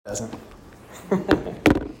Doesn't.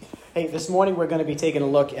 Hey, this morning we're going to be taking a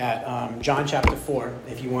look at John chapter 4.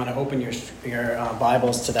 If you want to open your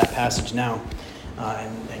Bibles to that passage now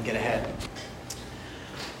and get ahead.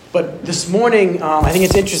 But this morning, I think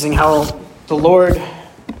it's interesting how the Lord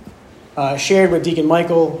shared with Deacon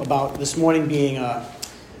Michael about this morning being a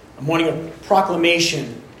morning of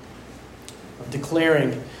proclamation, of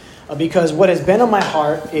declaring. Because what has been on my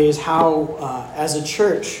heart is how, as a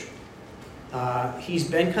church, He's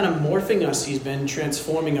been kind of morphing us. He's been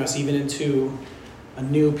transforming us even into a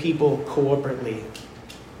new people corporately,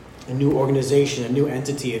 a new organization, a new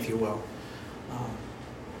entity, if you will.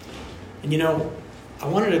 I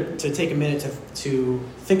wanted to take a minute to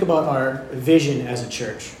think about our vision as a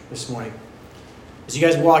church this morning. As you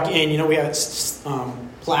guys walk in, we have it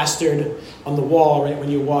plastered on the wall right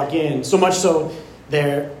when you walk in. So much so,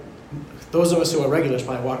 those of us who are regulars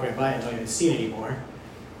probably walk right by it and don't even see it anymore.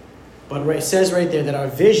 But it says right there that our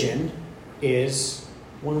vision is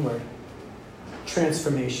one word: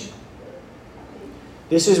 transformation.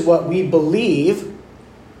 This is what we believe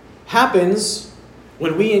happens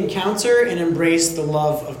when we encounter and embrace the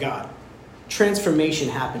love of God. Transformation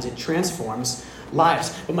happens. It transforms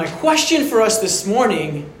lives. But my question for us this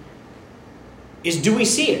morning is, do we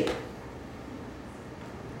see it?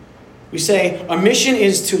 We say our mission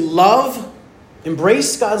is to love,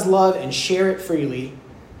 embrace God's love, and share it freely.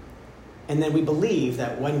 And then we believe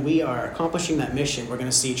that when we are accomplishing that mission, we're going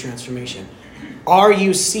to see transformation. Are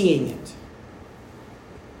you seeing it?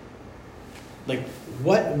 Like,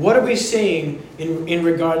 what are we seeing in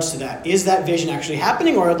regards to that? Is that vision actually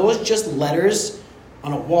happening, or are those just letters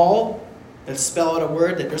on a wall that spell out a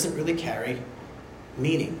word that doesn't really carry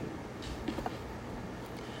meaning?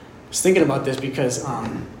 I was thinking about this because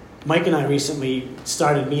Mike and I recently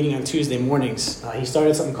started meeting on Tuesday mornings. He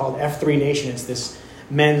started something called F3 Nation. It's this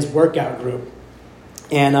men's workout group.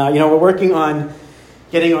 And, we're working on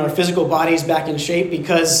getting our physical bodies back in shape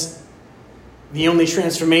because the only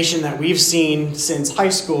transformation that we've seen since high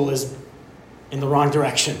school is in the wrong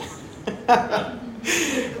direction.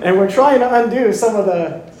 And we're trying to undo some of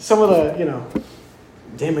the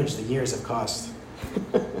damage the years have caused.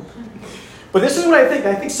 But this is what I think.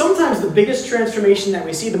 I think sometimes the biggest transformation that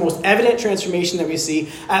we see, the most evident transformation that we see,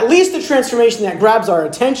 at least the transformation that grabs our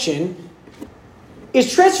attention,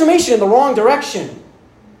 is transformation in the wrong direction.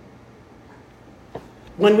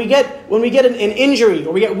 When we get an injury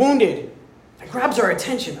or we get wounded, it grabs our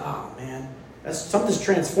attention. Oh man, something's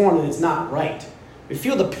transformed and it's not right. We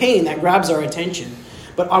feel the pain that grabs our attention.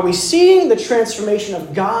 But are we seeing the transformation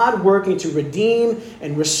of God working to redeem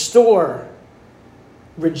and restore,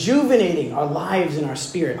 rejuvenating our lives and our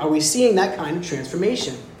spirit? Are we seeing that kind of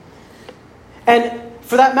transformation? And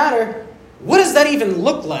for that matter, what does that even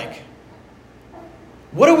look like?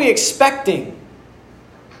 What are we expecting?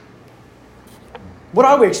 What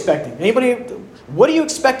are we expecting? Anybody? What do you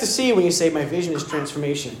expect to see when you say my vision is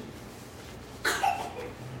transformation?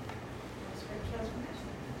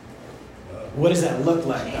 What does that look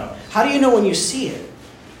like, though? How do you know when you see it?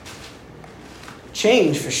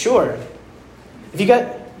 Change, for sure. You feel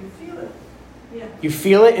it. Yeah. You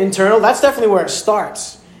feel it internal. That's definitely where it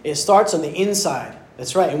starts. It starts on the inside.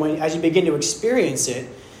 That's right. And as you begin to experience it,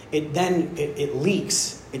 it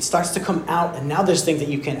leaks. It starts to come out, and now there's things that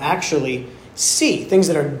you can actually see, things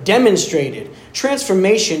that are demonstrated.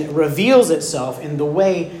 Transformation reveals itself in the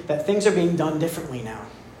way that things are being done differently now.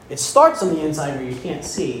 It starts on the inside where you can't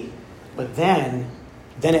see, but then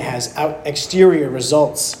it has exterior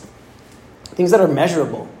results, things that are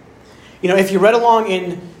measurable. If you read along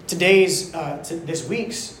in this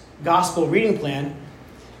week's gospel reading plan,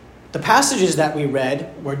 the passages that we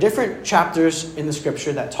read were different chapters in the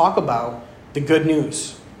scripture that talk about the good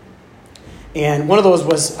news. And one of those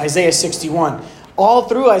was Isaiah 61. All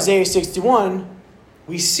through Isaiah 61,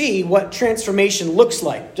 we see what transformation looks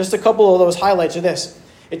like. Just a couple of those highlights are this.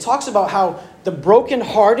 It talks about how the broken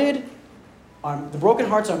hearts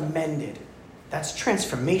are mended. That's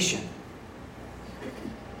transformation.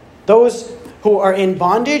 Those who are in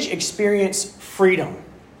bondage experience freedom,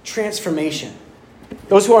 transformation.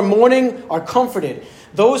 Those who are mourning are comforted.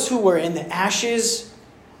 Those who were in the ashes,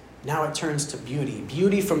 now it turns to beauty.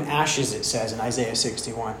 Beauty from ashes, it says in Isaiah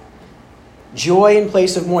 61. Joy in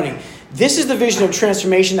place of mourning. This is the vision of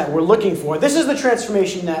transformation that we're looking for. This is the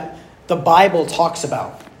transformation that the Bible talks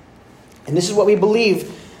about. And this is what we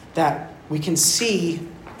believe that we can see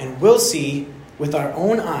and will see with our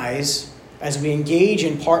own eyes as we engage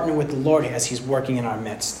and partner with the Lord as He's working in our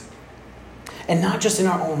midst. And not just in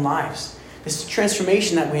our own lives. This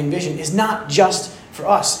transformation that we envision is not just for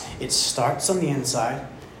us. It starts on the inside.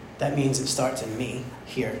 That means it starts in me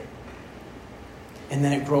here. and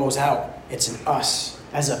then it grows out. It's in us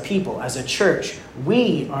as a people, as a church.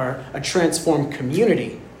 We are a transformed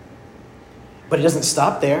community. But it doesn't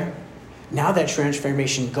stop there. Now that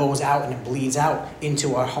transformation goes out and it bleeds out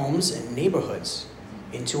into our homes and neighborhoods,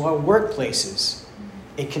 into our workplaces.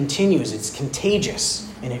 It continues, it's contagious,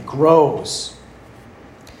 and it grows.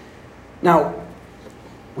 Now,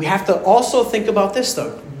 we have to also think about this,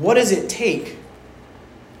 though. What does it take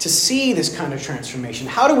to see this kind of transformation?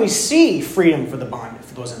 How do we see freedom for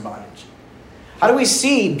those in bondage? How do we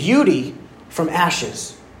see beauty from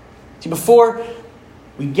ashes? See, before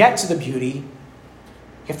we get to the beauty,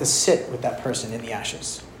 you have to sit with that person in the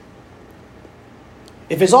ashes.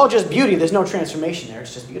 If it's all just beauty, there's no transformation there.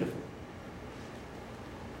 It's just beautiful.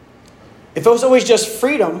 If it was always just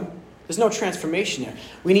freedom, there's no transformation there.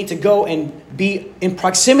 We need to go and be in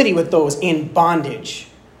proximity with those in bondage.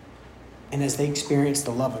 And as they experience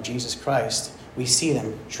the love of Jesus Christ, we see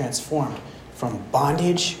them transformed from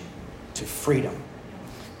bondage to freedom.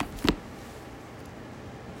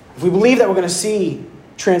 If we believe that we're going to see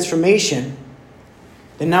transformation,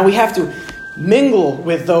 then now we have to mingle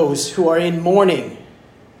with those who are in mourning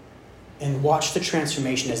and watch the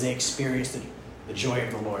transformation as they experience the joy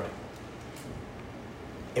of the Lord.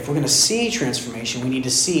 If we're going to see transformation, we need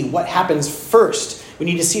to see what happens first. We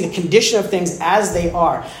need to see the condition of things as they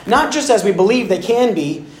are. Not just as we believe they can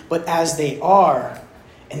be, but as they are.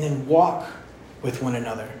 And then walk with one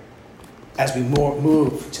another as we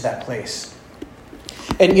move to that place.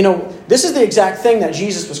 And this is the exact thing that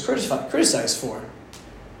Jesus was criticized for.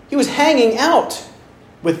 He was hanging out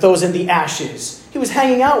with those in the ashes. He was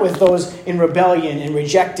hanging out with those in rebellion and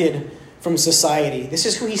rejected from society. This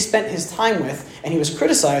is who he spent his time with, and he was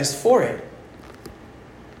criticized for it.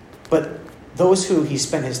 But those who he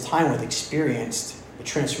spent his time with experienced the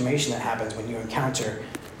transformation that happens when you encounter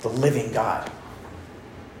the living God.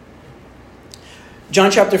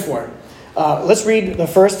 John chapter 4. Let's read the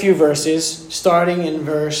first few verses, starting in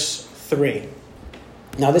verse 3.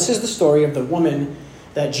 Now, this is the story of the woman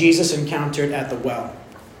that Jesus encountered at the well.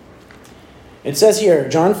 It says here,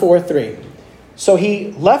 John 4:3. So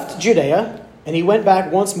he left Judea, and he went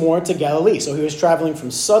back once more to Galilee. So he was traveling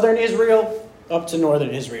from southern Israel up to northern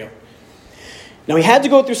Israel. Now he had to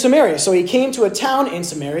go through Samaria, so he came to a town in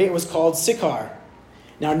Samaria. It was called Sychar.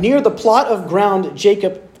 Now near the plot of ground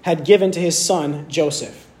Jacob had given to his son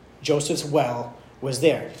Joseph. Joseph's well was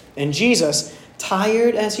there. And Jesus,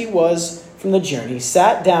 tired as he was from the journey,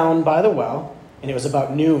 sat down by the well, and it was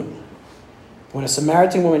about noon. When a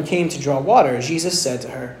Samaritan woman came to draw water, Jesus said to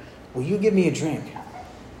her, "Will you give me a drink?"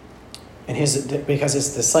 And because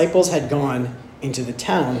his disciples had gone into the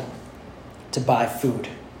town to buy food.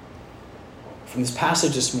 From this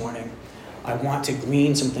passage this morning, I want to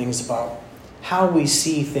glean some things about how we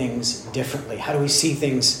see things differently. How do we see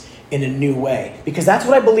things in a new way? Because that's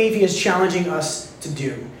what I believe he is challenging us to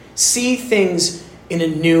do. See things in a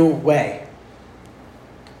new way.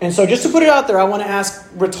 And so just to put it out there, I want to ask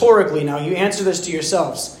rhetorically now, you answer this to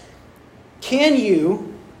yourselves. Can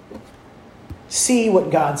you see what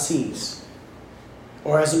God sees?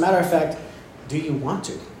 Or as a matter of fact, do you want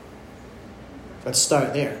to? Let's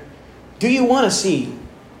start there. Do you want to see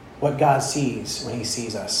what God sees when he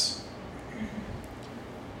sees us?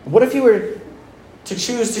 What if he were to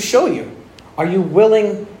choose to show you? Are you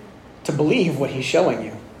willing to believe what he's showing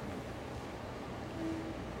you?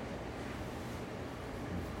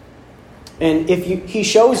 And if he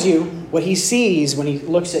shows you what he sees when he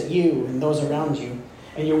looks at you and those around you,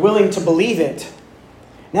 and you're willing to believe it,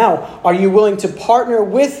 now, are you willing to partner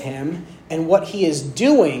with him and what he is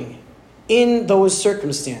doing in those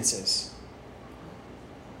circumstances?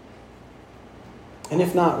 And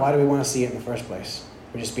if not, why do we want to see it in the first place?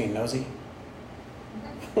 We're just being nosy?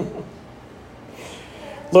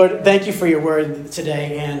 Lord, thank you for your word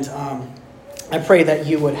today, and I pray that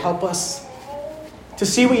you would help us to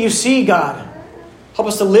see what you see, God. Help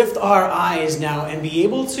us to lift our eyes now and be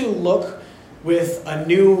able to look with a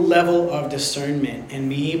new level of discernment and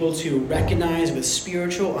be able to recognize with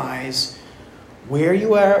spiritual eyes where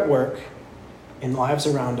you are at work in lives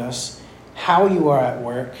around us, how you are at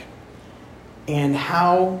work, and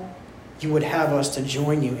how you would have us to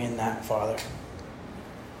join you in that, Father.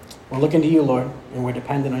 We're looking to you, Lord, and we're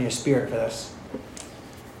dependent on your Spirit for this.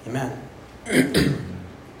 Amen.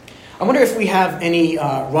 I wonder if we have any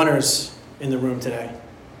runners in the room today.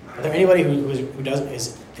 Are there anybody who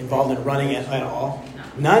is involved in running at all?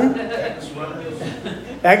 None? Ex-runners?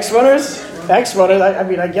 Ex-runners.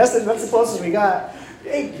 I guess that's the closest we got.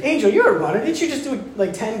 Hey, Angel, you're a runner. Didn't you just do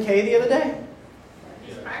like 10K the other day?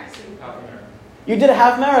 You did a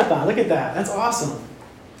half marathon. Look at that. That's awesome.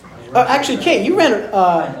 Actually, Kate, you ran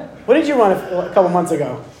What did you run a couple months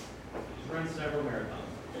ago? Run several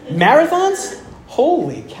marathons. Marathons?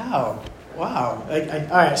 Holy cow. Wow. All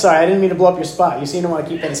right, sorry, I didn't mean to blow up your spot. You seem to want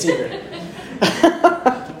to keep that a secret.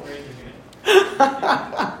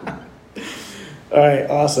 All right,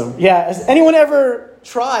 awesome. Yeah, has anyone ever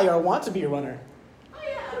try or want to be a runner? Oh,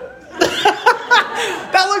 yeah.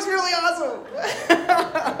 That looks really awesome.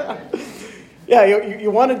 Yeah,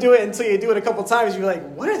 you want to do it until you do it a couple times. You're like,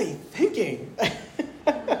 what are they thinking?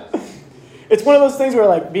 It's one of those things where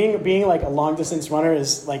like being like a long distance runner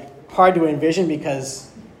is like hard to envision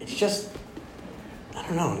because it's just, I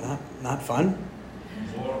don't know, not fun.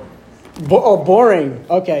 Boring.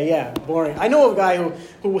 Okay, yeah, boring. I know a guy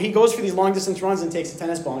who he goes for these long distance runs and takes a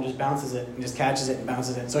tennis ball and just bounces it and just catches it and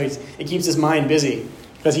bounces it. So it keeps his mind busy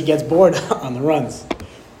because he gets bored on the runs.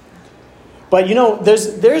 But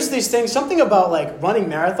there's these things, something about like running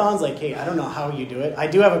marathons, like, hey, I don't know how you do it. I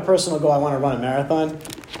do have a personal goal. I want to run a marathon,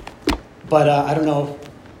 but I don't know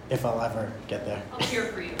if I'll ever get there. I'll cheer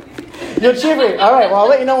for you. You'll cheer for me. All right, well, I'll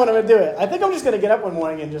let you know when I'm going to do it. I think I'm just going to get up one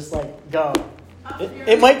morning and just like go.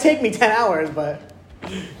 It might take me 10 hours, but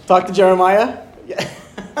talk to Jeremiah. Yeah.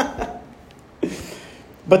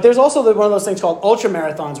 But there's also one of those things called ultra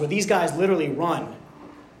marathons where these guys literally run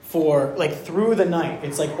for like through the night.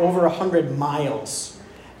 It's like over 100 miles.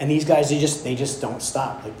 And these guys, they just don't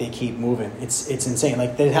stop. Like they keep moving. It's insane.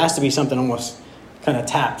 Like there has to be something almost kind of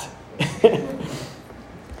tapped.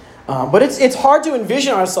 But it's hard to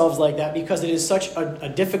envision ourselves like that because it is such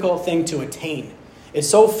a difficult thing to attain. It's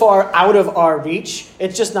so far out of our reach,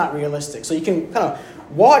 it's just not realistic. So you can kind of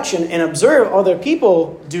watch and observe other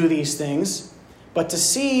people do these things, but to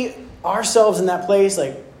see ourselves in that place,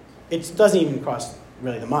 like it doesn't even cross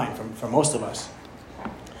really the mind for most of us.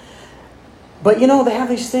 But they have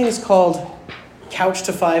these things called couch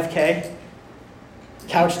to 5K,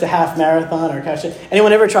 couch to half marathon, or couch to...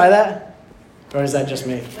 Anyone ever try that? Or is that just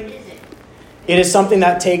me? What is it? It is something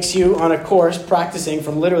that takes you on a course practicing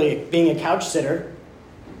from literally being a couch sitter.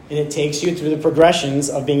 And it takes you through the progressions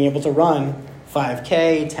of being able to run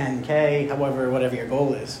 5K, 10K, whatever your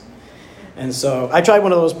goal is. And so I tried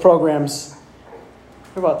one of those programs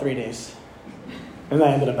for about 3 days. And then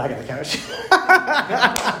I ended up back on the couch.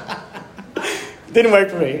 Didn't work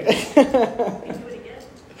for me.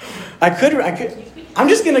 I could.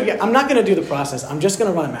 I'm not going to do the process. I'm just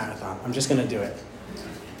going to run a marathon. I'm just going to do it.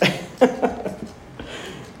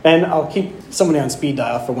 And I'll keep somebody on speed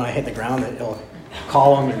dial for when I hit the ground that it'll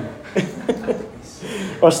call them.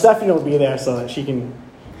 Or Stephanie will be there so that she can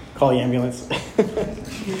call the ambulance.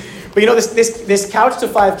 But this couch to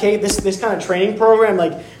 5K, this kind of training program,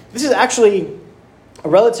 like this is actually a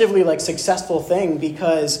relatively like successful thing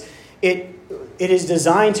because it is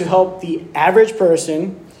designed to help the average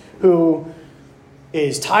person who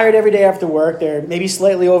is tired every day after work. They're maybe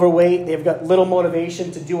slightly overweight. They've got little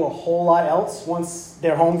motivation to do a whole lot else once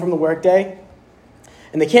they're home from the workday.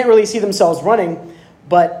 And they can't really see themselves running,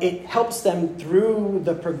 but it helps them through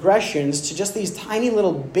the progressions to just these tiny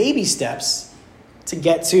little baby steps to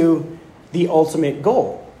get to the ultimate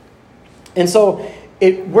goal. And so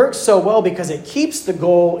it works so well because it keeps the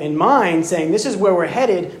goal in mind, saying this is where we're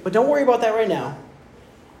headed, but don't worry about that right now.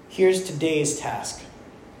 Here's today's task.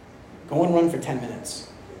 Go and run for 10 minutes.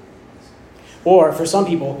 Or for some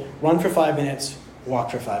people, run for 5 minutes,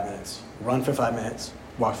 walk for 5 minutes. Run for 5 minutes,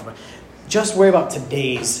 walk for 5 minutes. Just worry about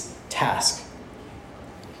today's task.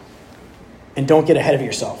 And don't get ahead of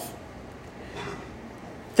yourself.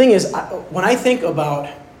 Thing is, when I think about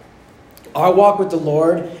our walk with the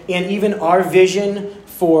Lord and even our vision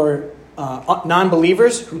for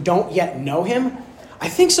non-believers who don't yet know Him, I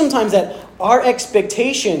think sometimes that our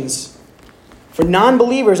expectations for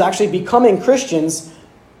non-believers actually becoming Christians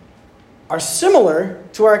are similar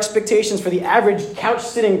to our expectations for the average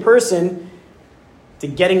couch-sitting person to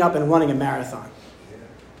getting up and running a marathon.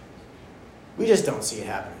 We just don't see it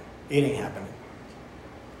happening. It ain't happening.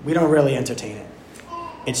 We don't really entertain it.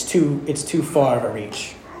 It's too far of a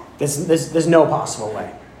reach. There's no possible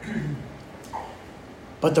way.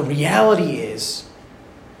 But the reality is,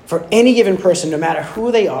 for any given person, no matter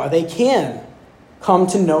who they are, they can come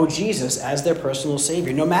to know Jesus as their personal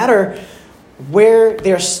Savior. No matter where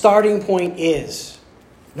their starting point is,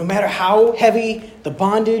 no matter how heavy the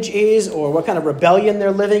bondage is or what kind of rebellion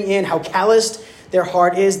they're living in, how calloused their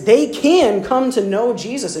heart is, they can come to know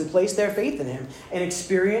Jesus and place their faith in Him and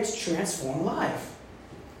experience transformed life.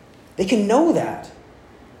 They can know that.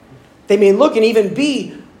 They may look and even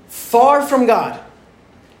be far from God,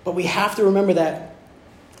 but we have to remember that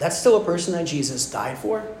that's still a person that Jesus died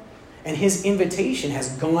for, and His invitation has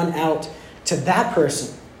gone out to that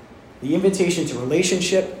person. The invitation to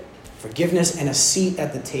relationship, forgiveness, and a seat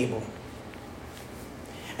at the table.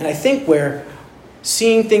 And I think we're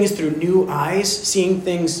seeing things through new eyes, seeing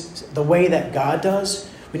things the way that God does,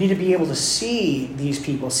 we need to be able to see these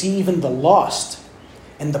people, see even the lost,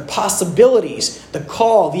 and the possibilities, the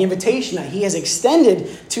call, the invitation that he has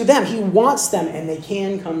extended to them. He wants them, and they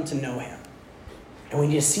can come to know him. And we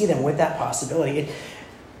need to see them with that possibility.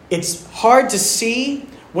 It's hard to see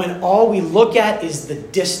when all we look at is the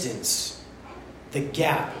distance, the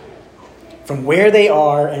gap from where they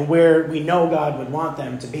are and where we know God would want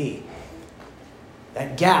them to be.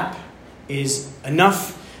 That gap is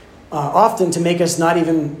enough often to make us not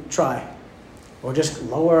even try or just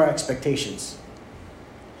lower our expectations.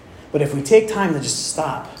 But if we take time to just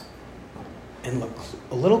stop and look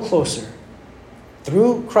a little closer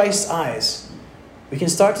through Christ's eyes, we can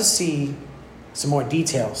start to see some more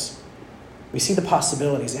details. We see the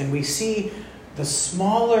possibilities, and we see the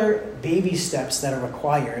smaller baby steps that are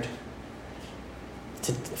required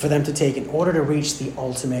for them to take in order to reach the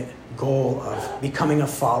ultimate goal of becoming a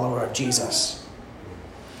follower of Jesus.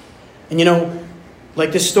 And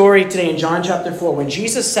like this story today in John chapter 4, when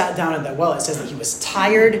Jesus sat down at that well, it says that he was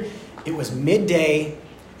tired, it was midday,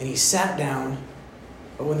 and he sat down.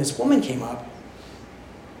 But when this woman came up,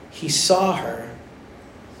 he saw her,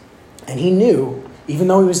 and he knew, even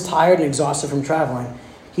though he was tired and exhausted from traveling,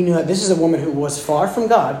 he knew that this is a woman who was far from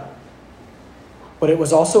God, but it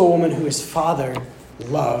was also a woman who his father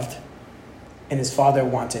loved and his father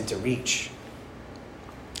wanted to reach.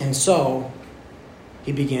 And so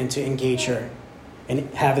he began to engage her and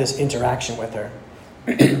have this interaction with her.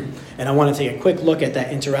 And I want to take a quick look at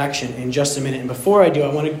that interaction in just a minute. And before I do,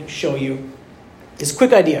 I want to show you this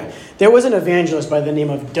quick idea. There was an evangelist by the name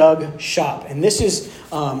of Doug Schopp. And this is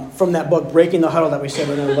from that book, Breaking the Huddle, that we said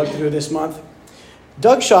we're going to look through this month.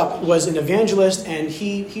 Doug Schopp was an evangelist, and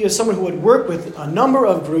he is someone who would work with a number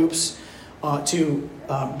of groups to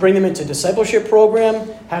bring them into discipleship program,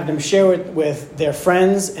 have them share it with their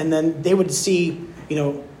friends, and then they would see,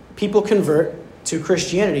 people convert to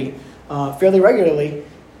Christianity fairly regularly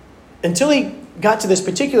until he got to this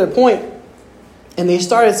particular point, and they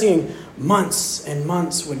started seeing months and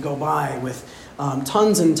months would go by with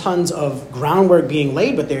tons and tons of groundwork being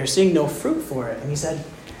laid, but they were seeing no fruit for it. And he said,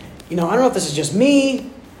 I don't know if this is just me,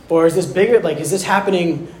 or is this bigger? Is this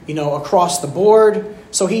happening, across the board?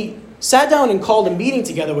 So he sat down and called a meeting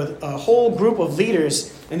together with a whole group of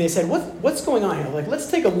leaders, and they said, what's going on here? Let's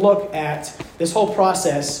take a look at this whole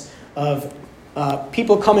process of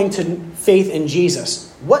people coming to faith in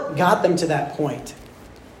Jesus. What got them to that point?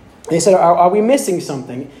 And they said, are we missing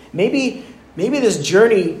something? Maybe this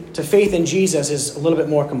journey to faith in Jesus is a little bit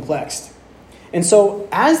more complex. And so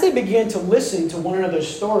as they began to listen to one another's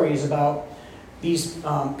stories about these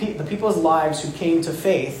the people's lives who came to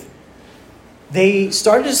faith, they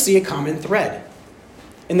started to see a common thread.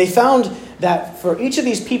 And they found that for each of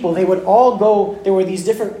these people, they would all go, there were these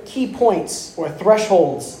different key points, or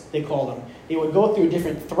thresholds, they called them. They would go through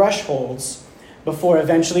different thresholds before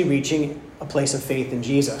eventually reaching a place of faith in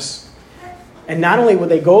Jesus. And not only would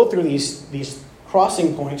they go through these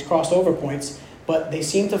crossover points, but they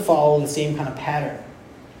seem to follow the same kind of pattern.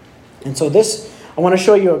 And so I want to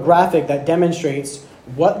show you a graphic that demonstrates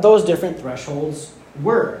what those different thresholds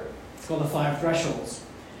were. It's called the 5 thresholds.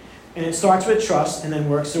 And it starts with trust and then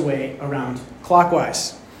works their way around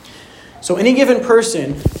clockwise. So any given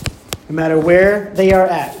person, no matter where they are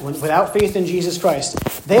at, without faith in Jesus Christ,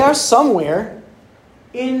 they are somewhere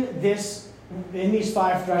in these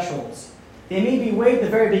 5 thresholds. They may be way at the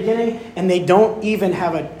very beginning, and they don't even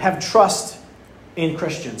have trust in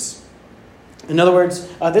Christians. In other words,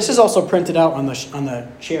 this is also printed out on the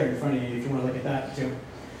chair in front of you if you want to look at that too.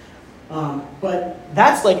 But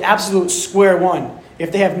that's like absolute square one.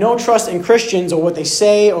 If they have no trust in Christians or what they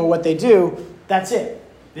say or what they do, that's it.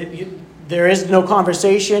 There is no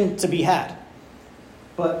conversation to be had.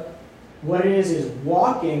 But what it is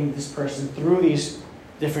walking this person through these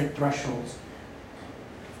different thresholds.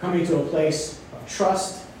 Coming to a place of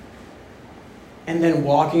trust, and then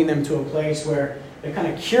walking them to a place where they're kind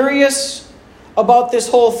of curious about this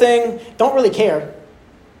whole thing, don't really care,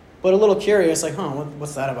 but a little curious,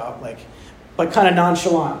 what's that about? But kind of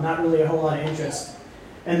nonchalant, not really a whole lot of interest.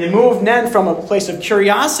 And they move then from a place of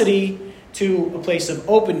curiosity to a place of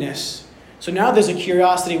openness. So now there's a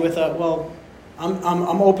curiosity with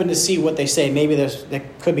I'm open to see what they say. Maybe there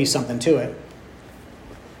could be something to it.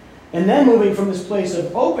 And then moving from this place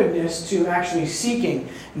of openness to actually seeking.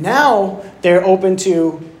 Now they're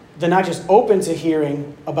not just open to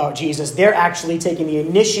hearing about Jesus, they're actually taking the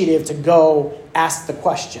initiative to go ask the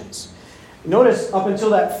questions. Notice up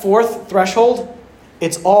until that 4th threshold,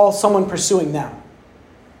 it's all someone pursuing them.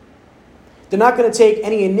 They're not going to take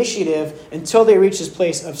any initiative until they reach this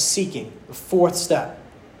place of seeking, the fourth step.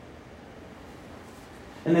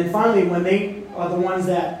 And then finally, when they are the ones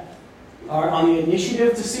that are on the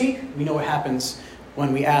initiative to seek, we know what happens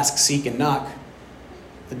when we ask, seek, and knock.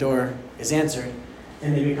 The door is answered,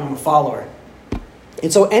 and they become a follower.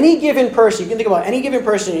 And so any given person, you can think about any given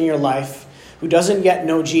person in your life who doesn't yet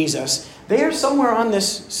know Jesus, they are somewhere on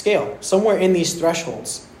this scale, somewhere in these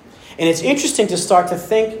thresholds. And it's interesting to start to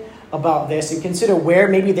think about this and consider where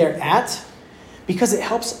maybe they're at, because it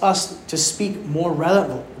helps us to speak more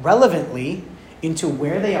relevantly into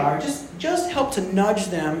where they are. Just help to nudge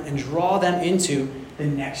them and draw them into the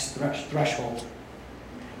next threshold.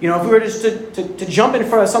 You know, if we were just to jump in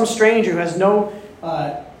front of some stranger who has no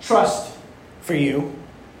trust for you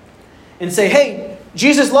and say, hey,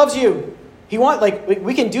 Jesus loves you.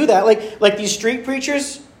 We can do that. Like these street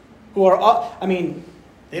preachers who are,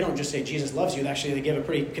 they don't just say Jesus loves you. Actually, they give a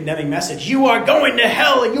pretty condemning message. You are going to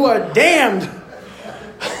hell and you are damned.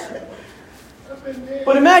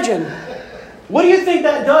 But imagine, what do you think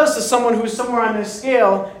that does to someone who's somewhere on this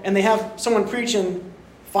scale and they have someone preaching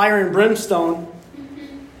fire and brimstone?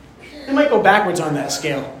 They might go backwards on that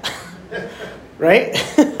scale. Right?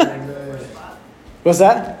 What's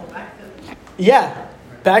that? Yeah,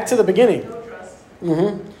 back to the beginning.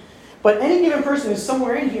 Mm-hmm. But any given person is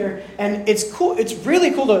somewhere in here, and it's cool. It's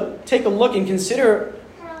really cool to take a look and consider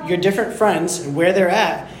your different friends and where they're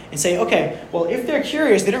at, and say, okay, well, if they're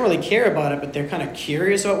curious, they don't really care about it, but they're kind of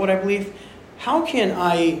curious about what I believe. How can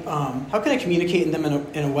I communicate in them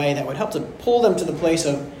in a way that would help to pull them to the place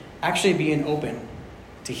of actually being open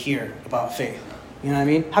to hear about faith? You know what I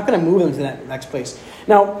mean? How can I move them to that next place?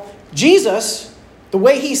 Now, Jesus, the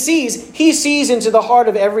way he sees into the heart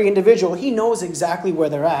of every individual. He knows exactly where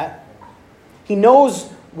they're at. He knows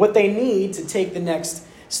what they need to take the next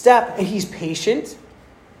step, and he's patient.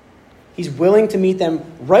 He's willing to meet them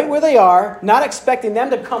right where they are, not expecting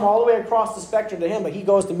them to come all the way across the spectrum to him, but he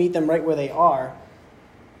goes to meet them right where they are.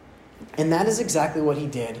 And that is exactly what he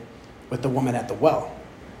did with the woman at the well.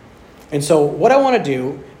 And so what I want to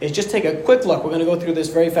do is just take a quick look. We're going to go through this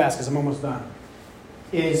very fast because I'm almost done.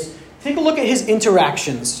 Is take a look at his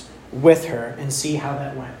interactions with her and see how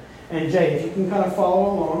that went. And Jay, if you can kind of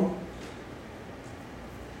follow along.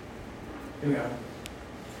 Here we go.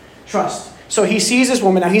 Trust. So he sees this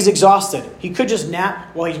woman. Now he's exhausted. He could just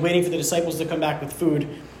nap while he's waiting for the disciples to come back with food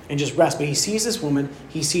and just rest. But he sees this woman.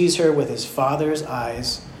 He sees her with his Father's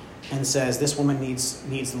eyes and says, this woman needs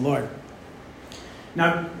the Lord.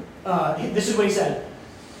 Now, this is what he said.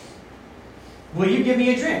 Will you give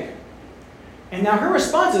me a drink? And now her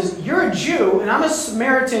response is, you're a Jew and I'm a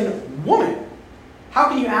Samaritan woman. How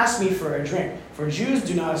can you ask me for a drink? For Jews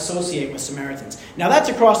do not associate with Samaritans. Now that's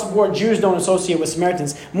across the board. Jews don't associate with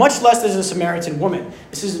Samaritans, much less as a Samaritan woman.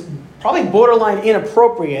 This is probably borderline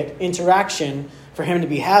inappropriate interaction for him to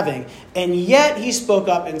be having. And yet he spoke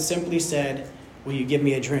up and simply said, will you give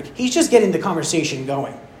me a drink? He's just getting the conversation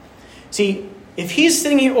going. See, if he's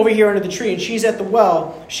sitting over here under the tree and she's at the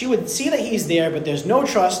well, she would see that he's there, but there's no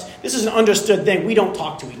trust. This is an understood thing. We don't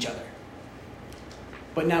talk to each other.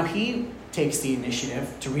 But now he takes the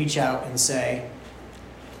initiative to reach out and say,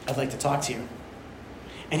 I'd like to talk to you.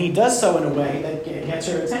 And he does so in a way that gets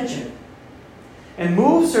her attention and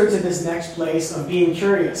moves her to this next place of being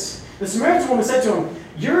curious. The Samaritan woman said to him,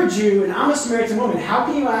 you're a Jew and I'm a Samaritan woman. How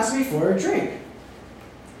can you ask me for a drink?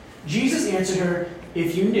 Jesus answered her,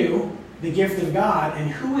 if you knew the gift of God and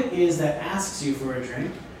who it is that asks you for a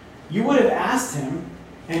drink, you would have asked him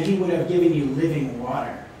and he would have given you living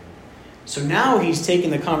water. So now he's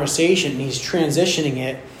taking the conversation and he's transitioning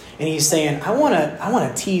it and he's saying, I want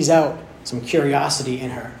to tease out some curiosity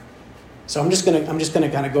in her. So I'm just gonna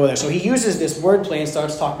kind of go there. So he uses this wordplay and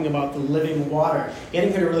starts talking about the living water,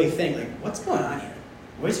 getting her to really think, like, what's going on here?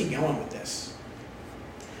 Where's he going with this?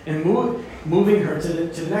 And moving her to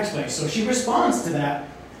the next place. So she responds to that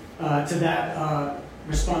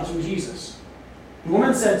response from Jesus. The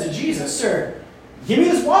woman said to Jesus, sir, give me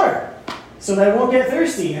this water so that I won't get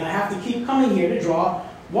thirsty and I have to keep coming here to draw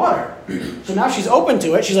water. So now she's open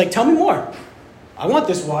to it. She's like, tell me more. I want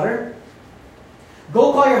this water.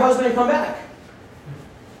 Go call your husband and come back.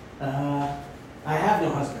 I have no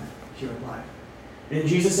husband, she replied. And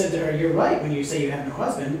Jesus said to her, you're right when you say you have no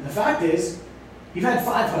husband. The fact is, you've had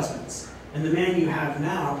 5 husbands, and the man you have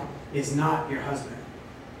now is not your husband.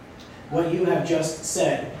 What you have just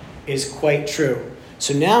said is quite true.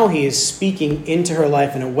 So now he is speaking into her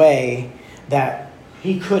life in a way that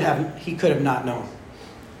he could have not known.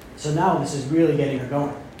 So now this is really getting her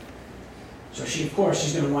going. So she's going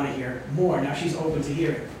to want to hear more. Now she's open to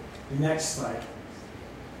hearing. The next slide.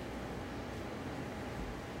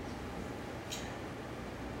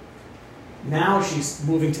 Now she's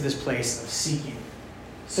moving to this place of seeking.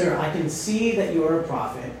 Sir, I can see that you are a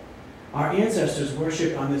prophet. Our ancestors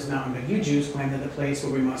worshipped on this mountain, but you Jews claim that the place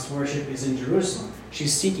where we must worship is in Jerusalem.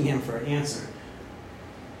 She's seeking him for an answer.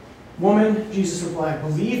 Woman, Jesus replied,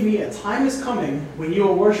 believe me, a time is coming when you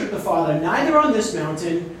will worship the Father neither on this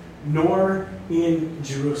mountain nor in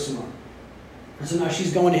Jerusalem. And so now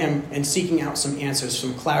she's going to him and seeking out some answers,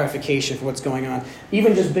 some clarification for what's going on,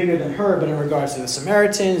 even just bigger than her, but in regards to the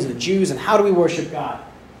Samaritans and the Jews and how do we worship God.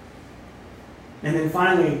 And then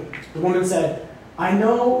finally, the woman said, I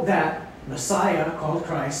know that Messiah, called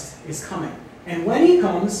Christ, is coming. And when he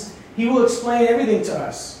comes, he will explain everything to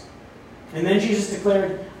us. And then Jesus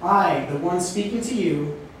declared, I, the one speaking to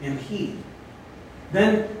you, am he.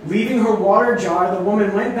 Then, leaving her water jar, the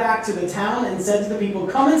woman went back to the town and said to the people,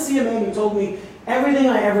 come and see a man who told me everything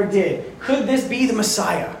I ever did. Could this be the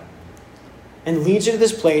Messiah? And leads her to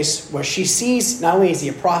this place where she sees, not only is he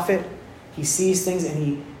a prophet, he sees things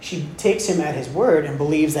and she takes him at his word and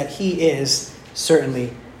believes that he is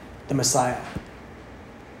certainly the Messiah.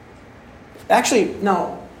 Actually,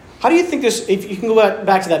 now, how do you think this, if you can go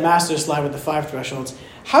back to that master slide with the 5 thresholds,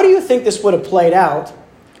 how do you think this would have played out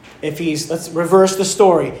if let's reverse the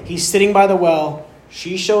story. He's sitting by the well.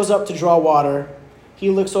 She shows up to draw water. He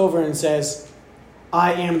looks over and says,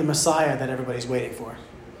 I am the Messiah that everybody's waiting for.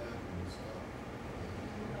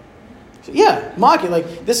 So, yeah, mock it.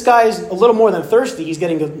 Like, this guy's a little more than thirsty. He's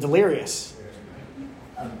getting delirious.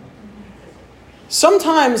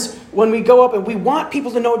 Sometimes when we go up and we want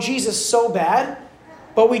people to know Jesus so bad,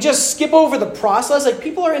 but we just skip over the process. Like,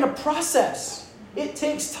 people are in a process. It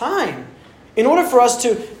takes time. In order for us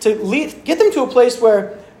to get them to a place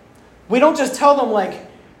where we don't just tell them, like,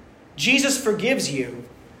 Jesus forgives you.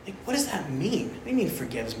 Like, what does that mean? What do you mean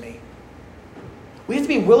forgives me? We have to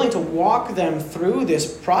be willing to walk them through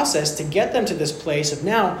this process to get them to this place of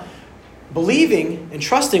now believing and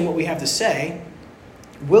trusting what we have to say,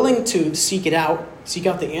 willing to seek out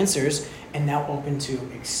the answers, and now open to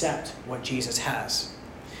accept what Jesus has.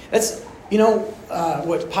 That's,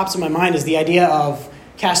 what pops in my mind is the idea of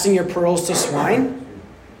casting your pearls to swine.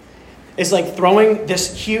 It's like throwing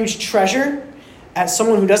this huge treasure at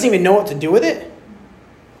someone who doesn't even know what to do with it.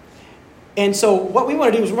 And so what we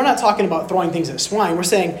want to do is we're not talking about throwing things at swine. We're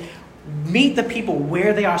saying meet the people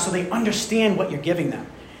where they are so they understand what you're giving them.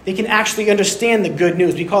 They can actually understand the good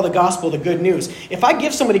news. We call the gospel the good news. If I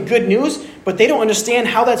give somebody good news, but they don't understand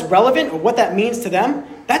how that's relevant or what that means to them,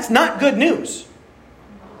 that's not good news.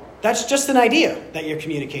 That's just an idea that you're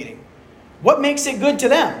communicating. What makes it good to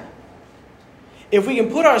them? If we can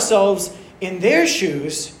put ourselves in their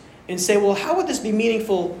shoes and say, well, how would this be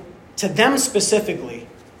meaningful to them specifically?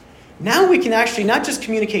 Now we can actually not just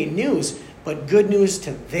communicate news, but good news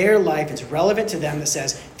to their life. It's relevant to them that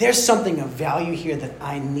says, there's something of value here that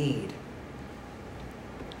I need.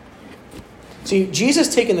 See,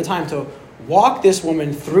 Jesus taking the time to walk this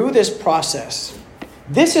woman through this process.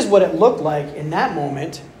 This is what it looked like in that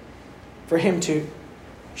moment for him to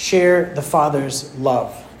share the Father's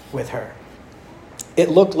love with her. It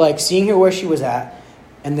looked like seeing her where she was at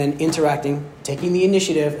and then interacting, taking the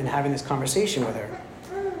initiative and having this conversation with her.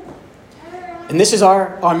 And this is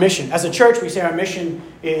our mission. As a church, we say our mission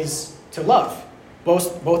is to love.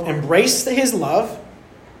 Both embrace his love,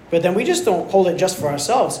 but then we just don't hold it just for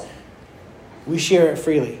ourselves. We share it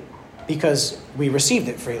freely because we received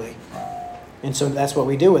it freely. And so that's what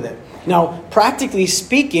we do with it. Now, practically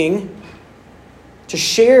speaking, to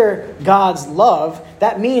share God's love,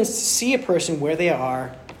 that means to see a person where they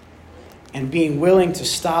are and being willing to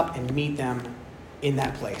stop and meet them in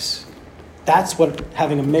that place. That's what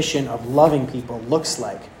having a mission of loving people looks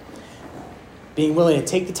like. Being willing to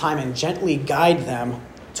take the time and gently guide them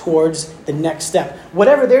towards the next step,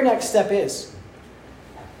 whatever their next step is.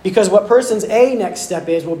 Because what person's A next step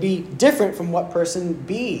is will be different from what person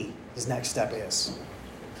B's next step is.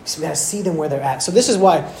 So we got to see them where they're at. So this is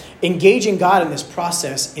why engaging God in this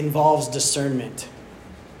process involves discernment.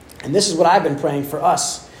 And this is what I've been praying for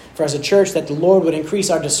us, for as a church, that the Lord would increase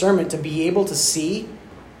our discernment to be able to see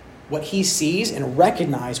what he sees and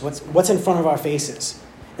recognize what's in front of our faces,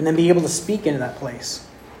 and then be able to speak into that place.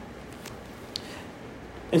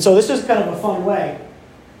 And so this is kind of a fun way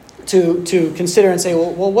to consider and say,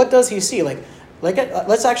 well, what does he see?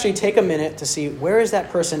 Let's actually take a minute to see where is that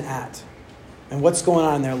person at and what's going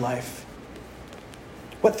on in their life.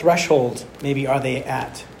 What threshold maybe are they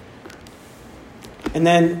at? And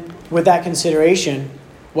then with that consideration,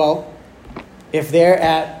 well, if they're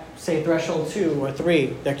at, say, threshold 2 or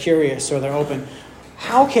 3, they're curious or they're open,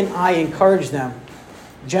 how can I encourage them,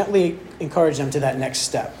 gently encourage them to that next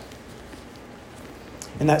step?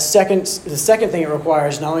 And the second thing it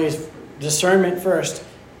requires not only is discernment first.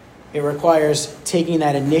 It requires taking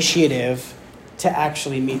that initiative to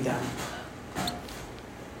actually meet them.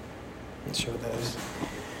 Let's show what that is.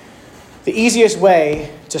 The easiest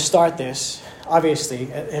way to start this, obviously,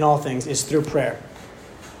 in all things, is through prayer.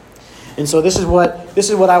 And so this is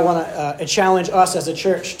what I want to challenge us as a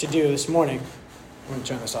church to do this morning. I'm going to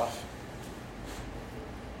turn this off.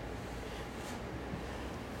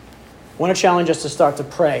 I want to challenge us to start to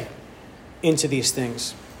pray into these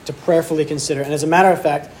things, to prayerfully consider. And as a matter of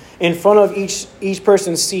fact, in front of each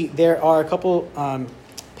person's seat, there are a couple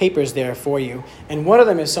papers there for you. And one of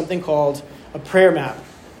them is something called a prayer map.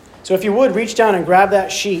 So if you would, reach down and grab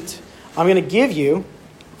that sheet. I'm going to give you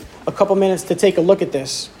a couple minutes to take a look at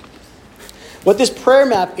this. What this prayer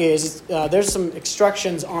map is, there's some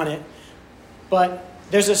instructions on it, but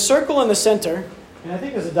there's a circle in the center, and I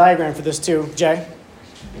think there's a diagram for this too, Jay.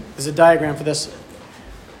 There's a diagram for this.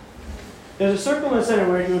 There's a circle in the center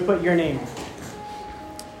where you would put your name.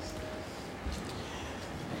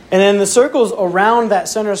 And then the circles around that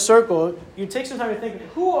center circle, you take some time to think,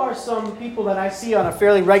 who are some people that I see on a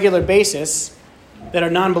fairly regular basis that are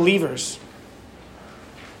non-believers?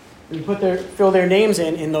 And you fill their names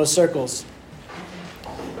in those circles.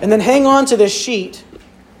 And then hang on to this sheet,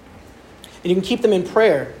 and you can keep them in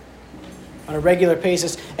prayer on a regular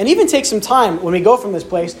basis. And even take some time, when we go from this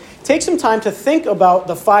place, take some time to think about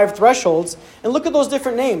the 5 thresholds and look at those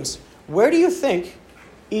different names. Where do you think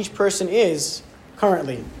each person is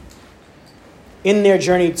currently in their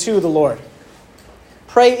journey to the Lord?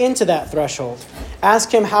 Pray into that threshold.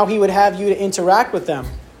 Ask him how he would have you to interact with them.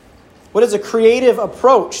 What is a creative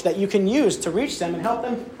approach that you can use to reach them and help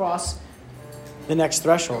them cross the next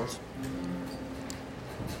threshold?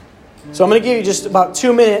 So I'm going to give you just about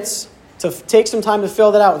 2 minutes to take some time to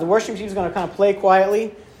fill that out. The worship team is going to kind of play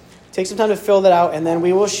quietly. Take some time to fill that out, and then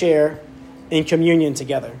we will share in communion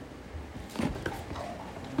together.